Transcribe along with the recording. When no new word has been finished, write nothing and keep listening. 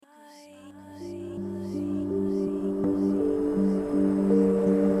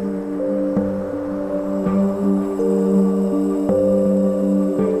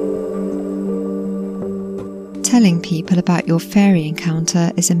people about your fairy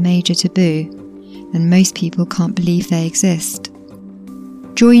encounter is a major taboo, and most people can't believe they exist.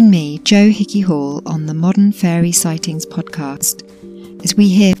 Join me, Jo Hickey Hall, on the Modern Fairy Sightings podcast, as we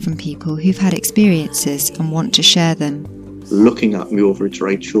hear from people who've had experiences and want to share them. Looking at me over its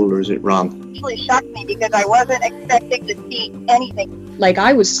right shoulder as it ran. It really shocked me because I wasn't expecting to see anything. Like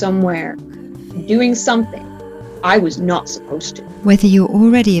I was somewhere doing something I was not supposed to. Whether you're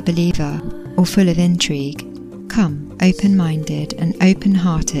already a believer or full of intrigue, come open-minded and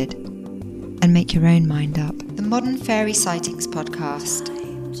open-hearted and make your own mind up. The Modern Fairy Sightings podcast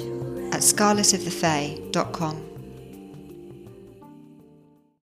at scarletofthefae.com.